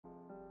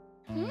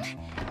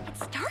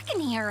It's dark in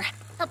here.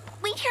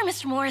 Wait here,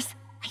 Mr. Morris.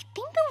 I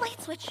think the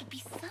light switch should be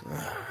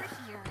somewhere over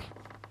here.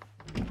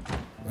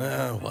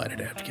 Why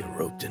did I have to get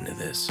roped into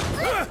this?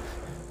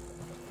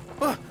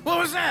 What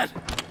was that?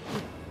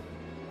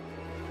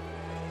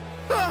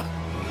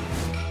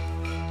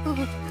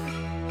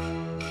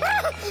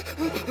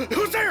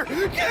 Who's there?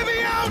 Get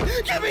me out!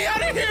 Get me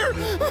out of here!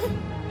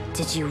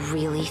 Did you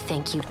really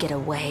think you'd get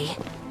away,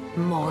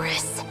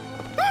 Morris?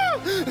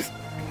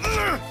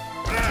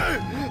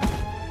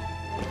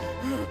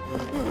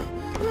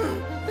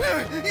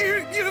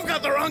 You've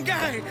got the wrong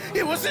guy!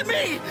 It wasn't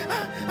me!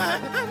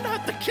 I'm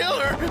not the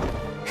killer!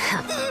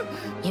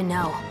 You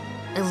know,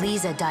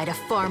 Eliza died a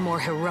far more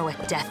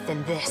heroic death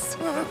than this.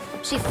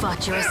 She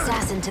fought your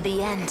assassin to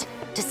the end,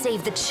 to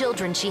save the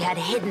children she had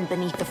hidden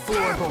beneath the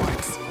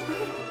floorboards.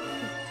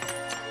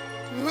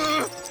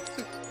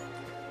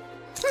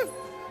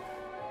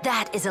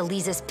 That is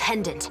Eliza's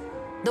pendant.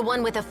 The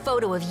one with a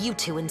photo of you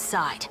two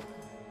inside.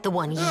 The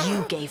one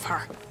you gave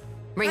her.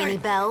 Ring any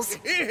bells?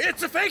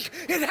 It's a fake!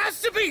 It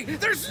has to be!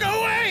 There's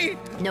no way!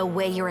 No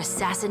way your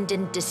assassin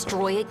didn't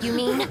destroy it, you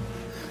mean?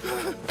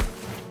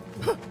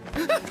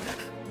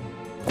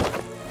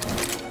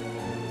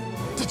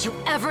 Did you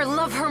ever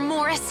love her,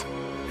 Morris?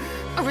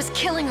 Or was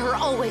killing her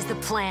always the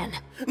plan?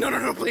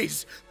 No,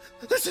 please.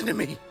 Listen to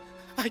me.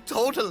 I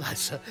told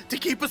Eliza to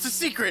keep us a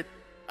secret.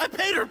 I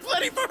paid her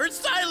plenty for her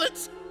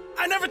silence.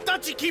 I never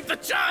thought she'd keep the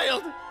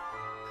child.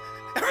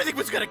 Everything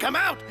was gonna come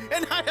out,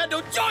 and I had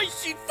no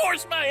choice. She'd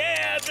force my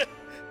hand.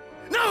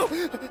 No!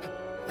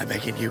 I'm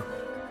begging you.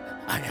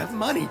 I have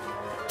money.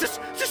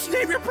 Just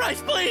name your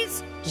price,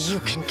 please. You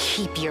can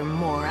keep your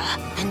Mora,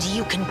 and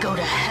you can go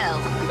to hell.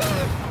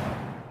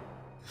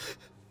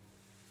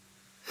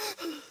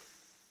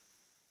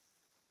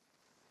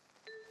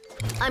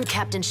 I'm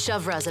Captain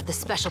Chevreuse of the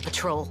Special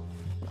Patrol.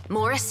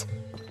 Morris,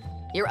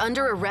 you're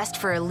under arrest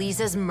for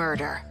Eliza's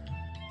murder.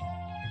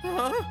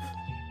 Huh?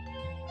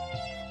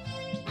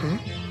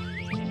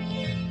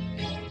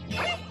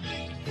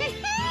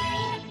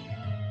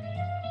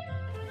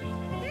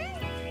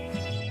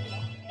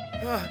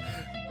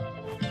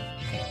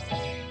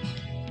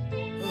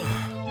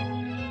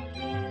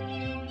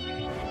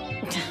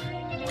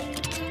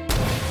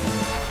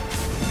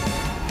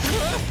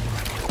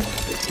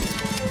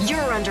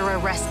 You're under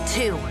arrest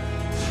too,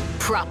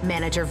 prop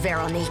manager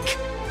Veronique.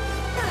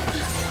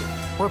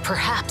 Or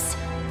perhaps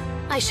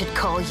I should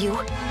call you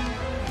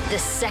the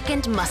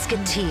Second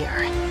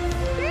Musketeer.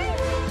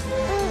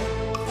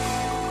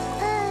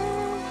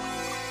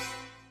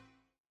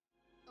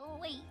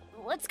 Wait,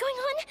 what's going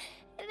on?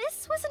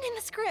 This wasn't in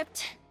the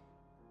script.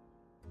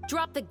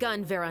 Drop the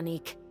gun,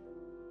 Veronique.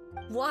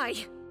 Why?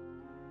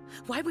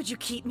 Why would you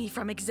keep me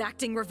from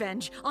exacting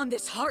revenge on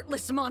this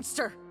heartless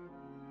monster?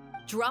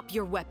 Drop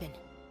your weapon.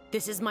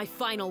 This is my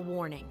final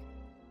warning.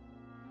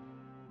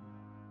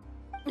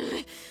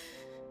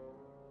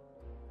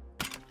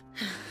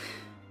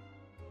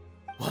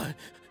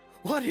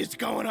 What is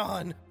going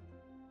on?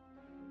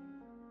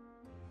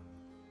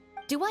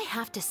 Do I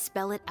have to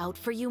spell it out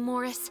for you,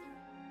 Morris?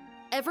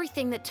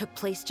 Everything that took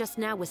place just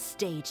now was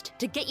staged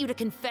to get you to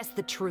confess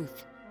the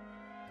truth.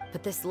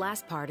 But this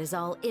last part is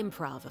all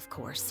improv, of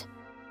course.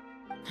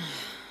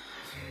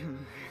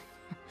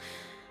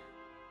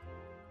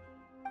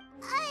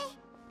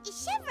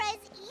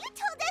 Chevreuse, you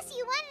told us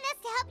you wanted us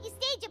to help you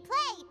stage a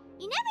play.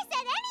 You never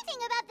said anything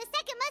about the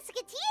Second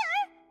Musketeer.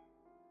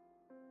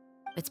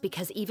 It's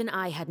because even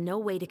I had no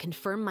way to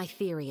confirm my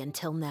theory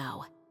until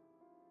now.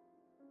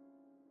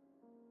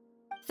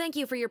 Thank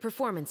you for your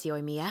performance,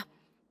 Yoimiya.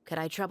 Could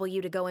I trouble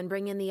you to go and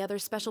bring in the other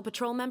Special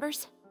Patrol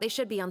members? They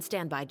should be on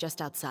standby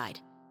just outside.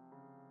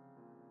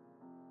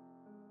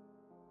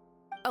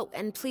 Oh,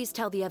 and please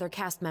tell the other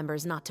cast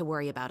members not to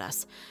worry about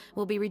us.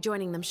 We'll be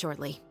rejoining them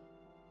shortly.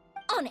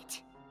 On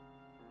it!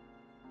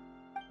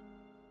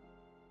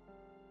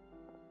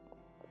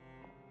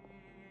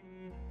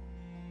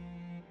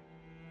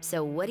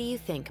 So what do you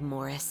think,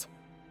 Morris?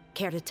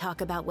 Care to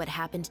talk about what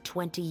happened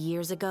 20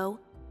 years ago?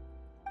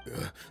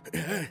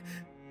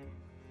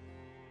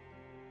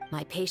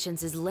 My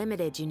patience is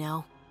limited, you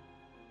know.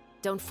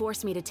 Don't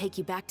force me to take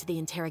you back to the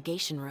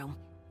interrogation room.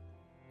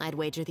 I'd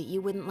wager that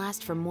you wouldn't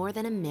last for more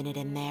than a minute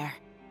in there.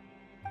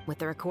 With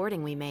the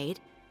recording we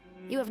made,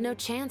 you have no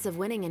chance of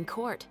winning in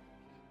court.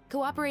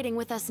 Cooperating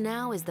with us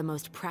now is the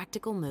most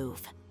practical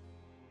move.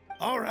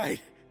 All right.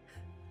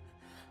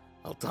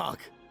 I'll talk.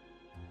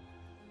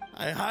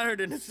 I hired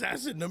an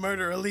assassin to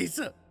murder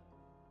Eliza.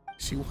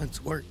 She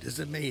once worked as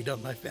a maid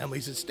on my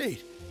family's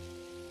estate.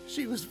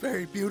 She was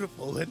very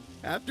beautiful, and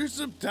after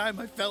some time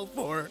I fell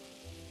for her.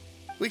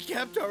 We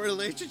kept our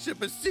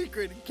relationship a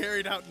secret and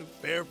carried out an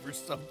affair for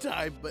some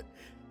time, but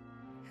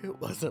it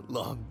wasn't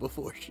long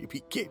before she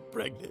became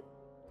pregnant.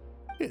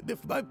 And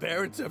if my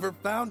parents ever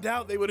found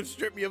out, they would have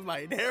stripped me of my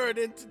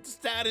inheritance and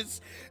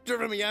status,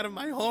 driven me out of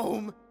my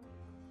home.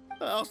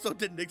 I also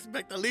didn't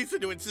expect Eliza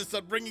to insist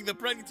on bringing the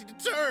pregnancy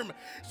to term.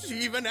 She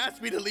even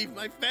asked me to leave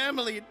my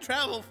family and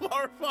travel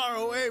far, far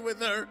away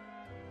with her.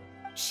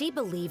 She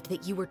believed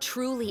that you were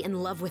truly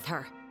in love with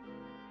her.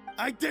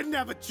 I didn't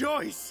have a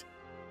choice.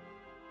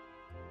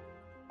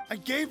 I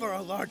gave her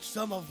a large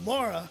sum of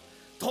mora,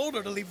 told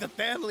her to leave the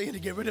family and to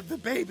get rid of the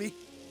baby.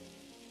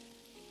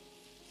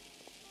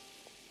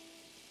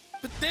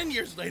 But then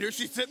years later,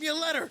 she sent me a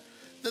letter.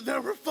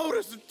 There were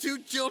photos of 2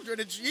 children,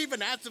 and she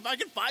even asked if I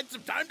could find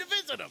some time to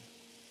visit them.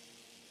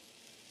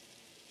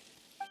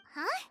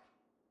 Huh?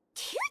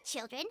 2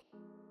 children?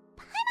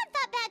 Paimon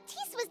thought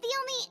Baptiste was the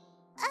only...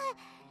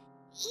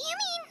 you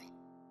mean...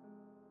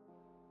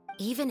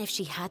 Even if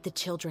she had the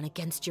children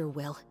against your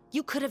will,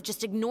 you could have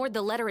just ignored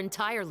the letter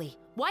entirely.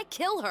 Why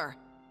kill her?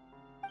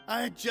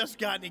 I had just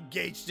gotten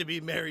engaged to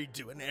be married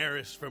to an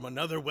heiress from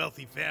another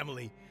wealthy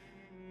family.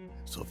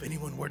 So if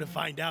anyone were to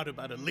find out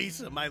about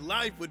Elisa, my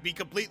life would be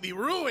completely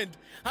ruined.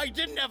 I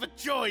didn't have a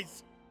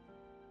choice.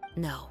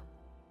 No.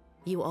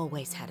 You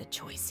always had a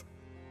choice.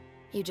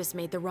 You just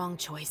made the wrong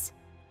choice.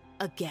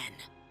 Again.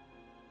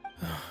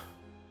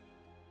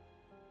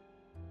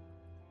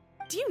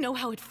 Do you know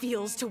how it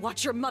feels to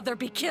watch your mother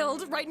be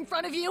killed right in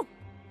front of you?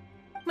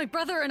 My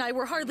brother and I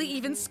were hardly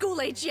even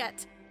school age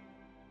yet.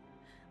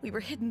 We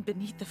were hidden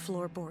beneath the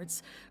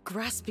floorboards,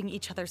 grasping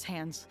each other's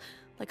hands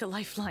like a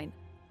lifeline.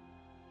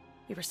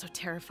 We were so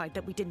terrified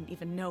that we didn't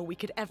even know we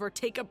could ever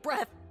take a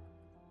breath.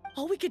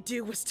 All we could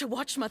do was to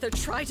watch Mother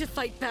try to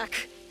fight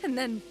back, and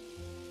then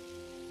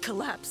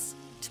collapse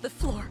to the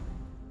floor.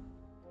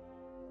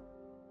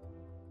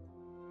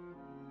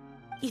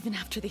 Even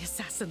after the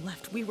assassin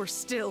left, we were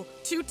still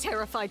too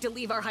terrified to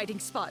leave our hiding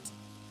spot.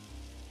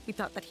 We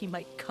thought that he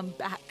might come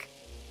back.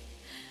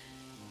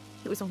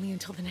 It was only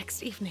until the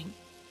next evening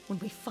when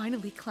we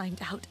finally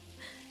climbed out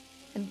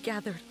and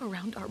gathered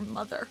around our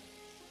mother.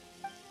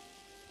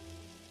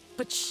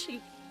 But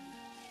she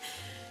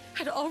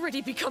had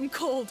already become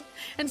cold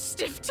and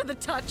stiff to the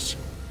touch.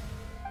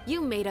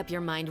 You made up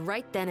your mind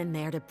right then and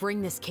there to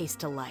bring this case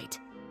to light.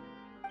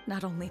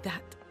 Not only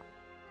that,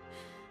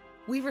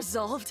 we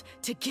resolved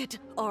to get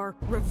our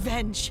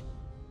revenge.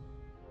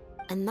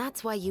 And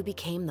that's why you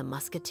became the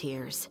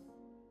Musketeers.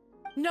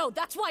 No,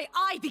 that's why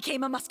I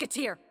became a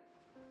musketeer.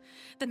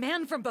 The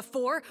man from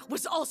before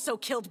was also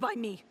killed by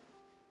me.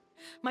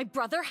 My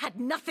brother had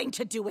nothing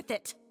to do with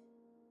it.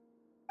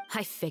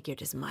 I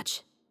figured as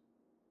much.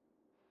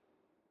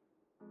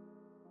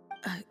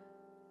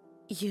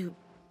 You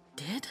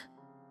did?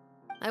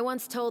 I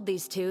once told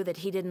these two that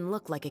he didn't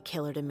look like a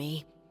killer to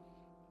me.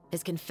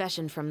 His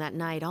confession from that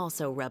night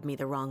also rubbed me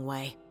the wrong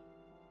way.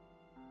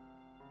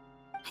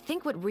 I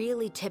think what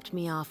really tipped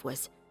me off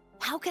was,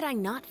 how could I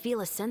not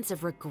feel a sense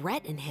of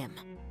regret in him?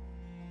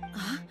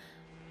 Huh?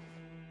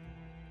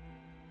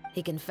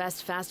 He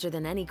confessed faster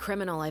than any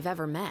criminal I've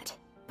ever met,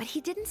 but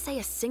he didn't say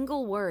a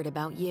single word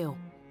about you.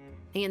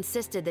 He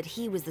insisted that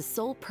he was the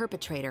sole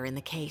perpetrator in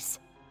the case.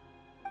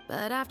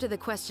 But after the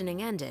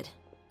questioning ended,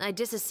 I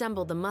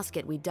disassembled the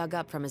musket we dug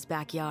up from his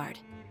backyard,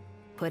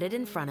 put it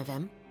in front of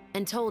him,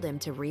 and told him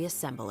to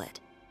reassemble it.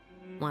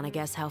 Wanna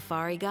guess how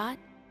far he got?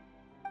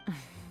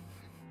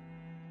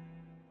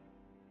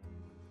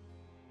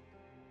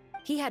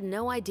 He had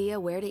no idea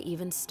where to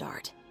even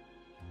start.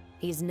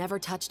 He's never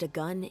touched a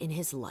gun in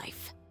his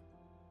life.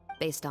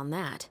 Based on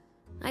that,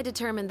 I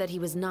determined that he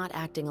was not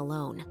acting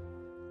alone.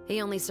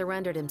 He only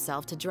surrendered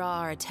himself to draw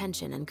our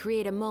attention and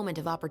create a moment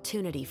of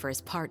opportunity for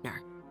his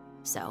partner.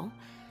 So,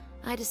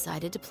 I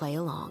decided to play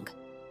along.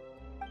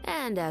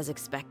 And as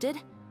expected,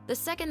 the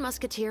second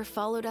musketeer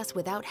followed us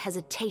without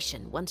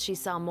hesitation once she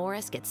saw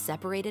Morris get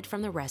separated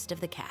from the rest of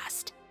the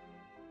cast.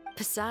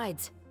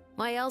 Besides,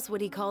 why else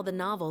would he call the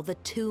novel The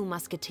Two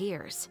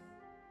Musketeers?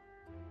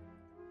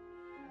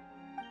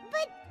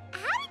 But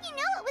how did you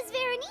know it was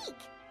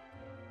Veronique?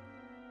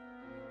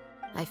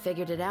 I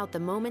figured it out the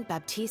moment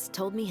Baptiste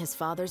told me his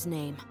father's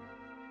name.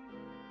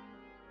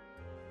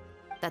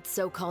 That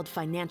so-called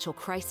financial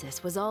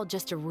crisis was all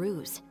just a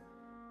ruse.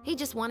 He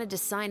just wanted to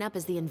sign up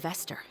as the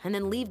investor and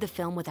then leave the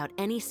film without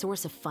any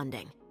source of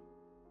funding.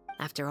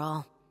 After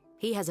all,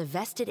 he has a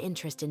vested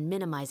interest in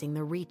minimizing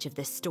the reach of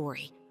this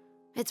story.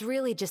 It's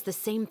really just the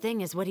same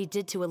thing as what he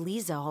did to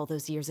Elisa all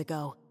those years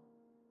ago.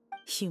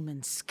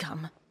 Human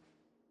scum.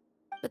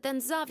 But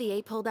then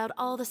Xavier pulled out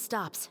all the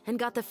stops and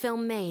got the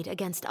film made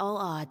against all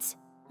odds.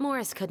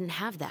 Morris couldn't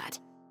have that.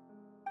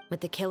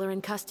 With the killer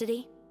in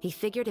custody, he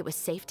figured it was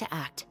safe to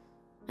act.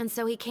 And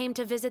so he came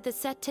to visit the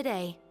set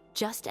today,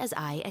 just as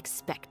I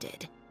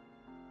expected.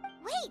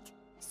 Wait,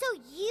 so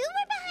you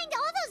were behind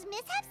all those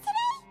mishaps today?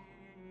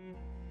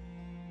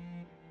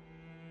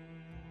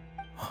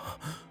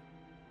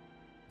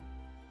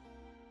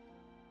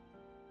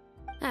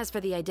 As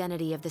for the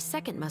identity of the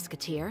second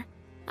musketeer,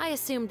 I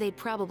assumed they'd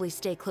probably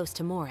stay close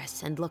to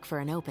Morris and look for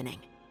an opening.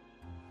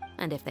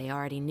 And if they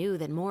already knew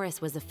that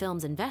Morris was the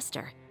film's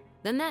investor,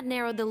 then that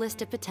narrowed the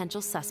list of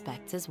potential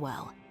suspects as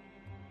well.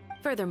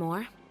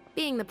 Furthermore,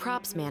 being the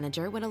props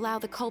manager would allow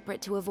the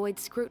culprit to avoid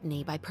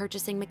scrutiny by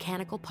purchasing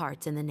mechanical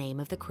parts in the name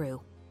of the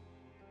crew.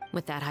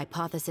 With that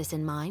hypothesis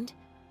in mind,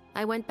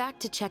 I went back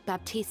to check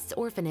Baptiste's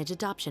orphanage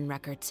adoption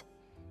records.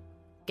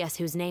 Guess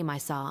whose name I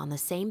saw on the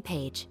same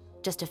page,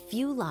 just a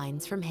few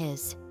lines from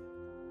his.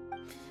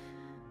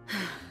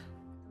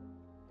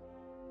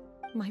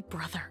 My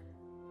brother.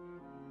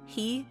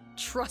 He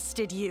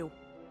trusted you.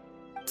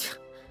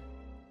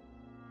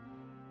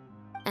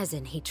 As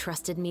in, he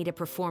trusted me to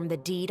perform the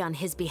deed on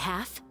his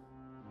behalf?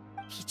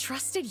 He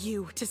trusted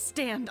you to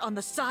stand on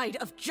the side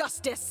of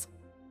justice.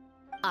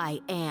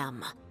 I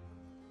am.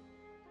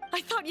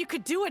 I thought you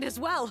could do it as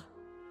well.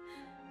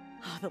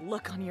 Oh, the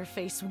look on your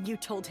face when you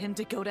told him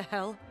to go to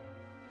hell.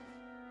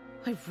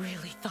 I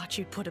really thought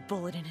you'd put a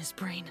bullet in his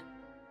brain.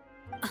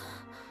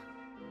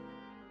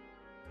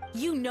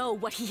 You know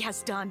what he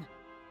has done.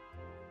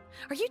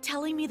 Are you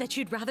telling me that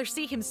you'd rather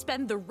see him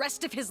spend the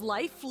rest of his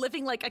life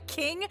living like a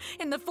king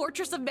in the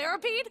fortress of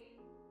Meripede?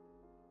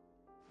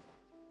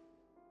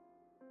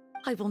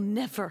 I will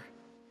never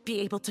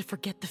be able to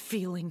forget the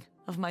feeling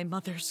of my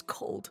mother's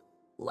cold,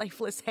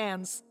 lifeless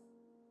hands.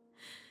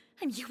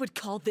 And you would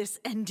call this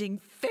ending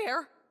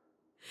fair?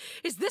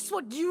 Is this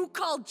what you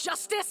call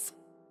justice?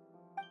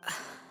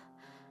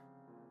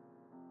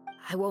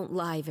 I won't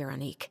lie,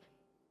 Veronique.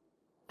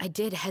 I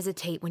did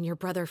hesitate when your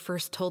brother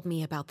first told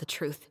me about the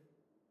truth.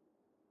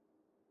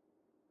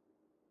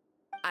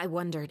 I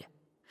wondered.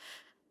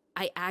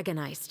 I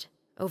agonized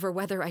over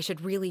whether I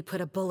should really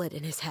put a bullet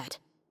in his head.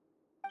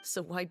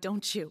 So why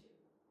don't you?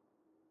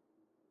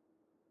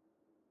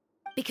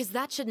 Because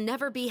that should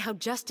never be how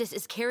justice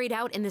is carried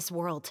out in this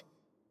world.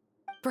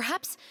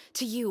 Perhaps,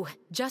 to you,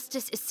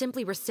 justice is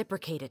simply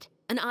reciprocated.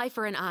 An eye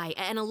for an eye,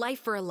 and a life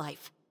for a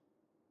life.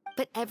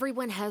 But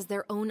everyone has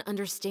their own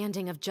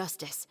understanding of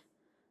justice.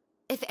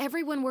 If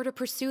everyone were to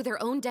pursue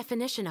their own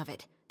definition of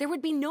it, there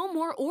would be no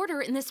more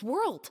order in this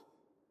world.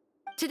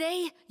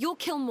 Today, you'll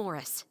kill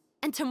Morris,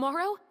 and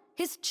tomorrow,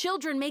 his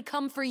children may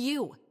come for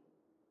you.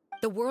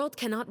 The world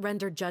cannot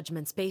render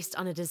judgments based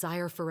on a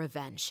desire for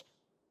revenge.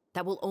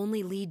 That will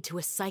only lead to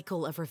a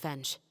cycle of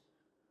revenge,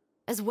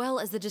 as well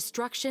as the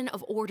destruction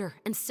of order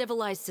and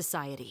civilized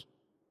society.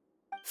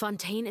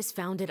 Fontaine is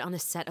founded on a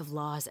set of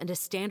laws and a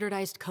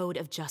standardized code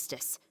of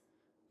justice.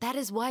 That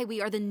is why we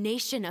are the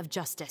nation of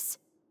justice.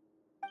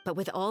 But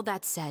with all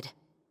that said,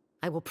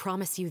 I will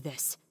promise you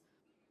this.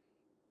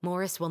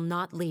 Morris will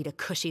not lead a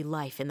cushy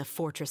life in the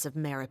fortress of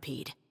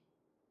Meripede.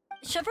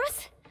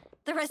 Chevreuse,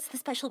 the rest of the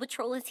special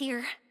patrol is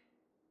here.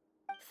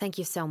 Thank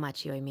you so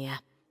much, Yoimiya.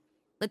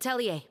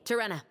 Letelier,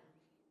 Terena,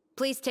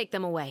 please take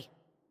them away.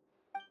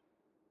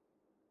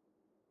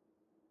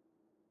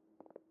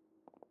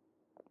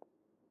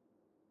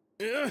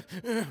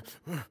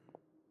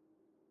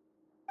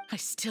 I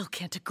still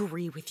can't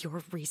agree with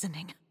your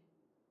reasoning.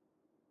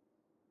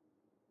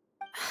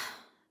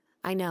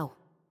 I know.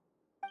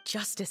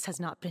 Justice has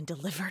not been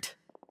delivered.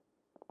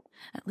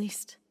 At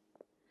least,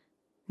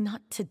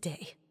 not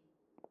today.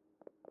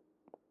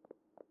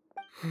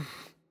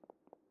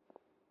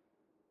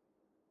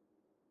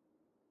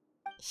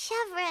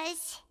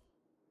 Chevreuse.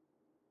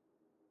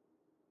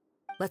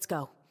 Let's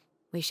go.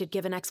 We should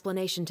give an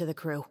explanation to the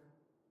crew.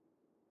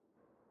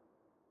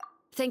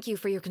 Thank you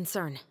for your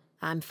concern.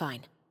 I'm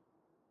fine.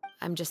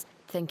 I'm just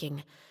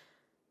thinking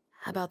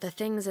about the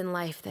things in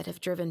life that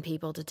have driven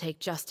people to take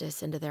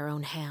justice into their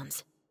own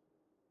hands.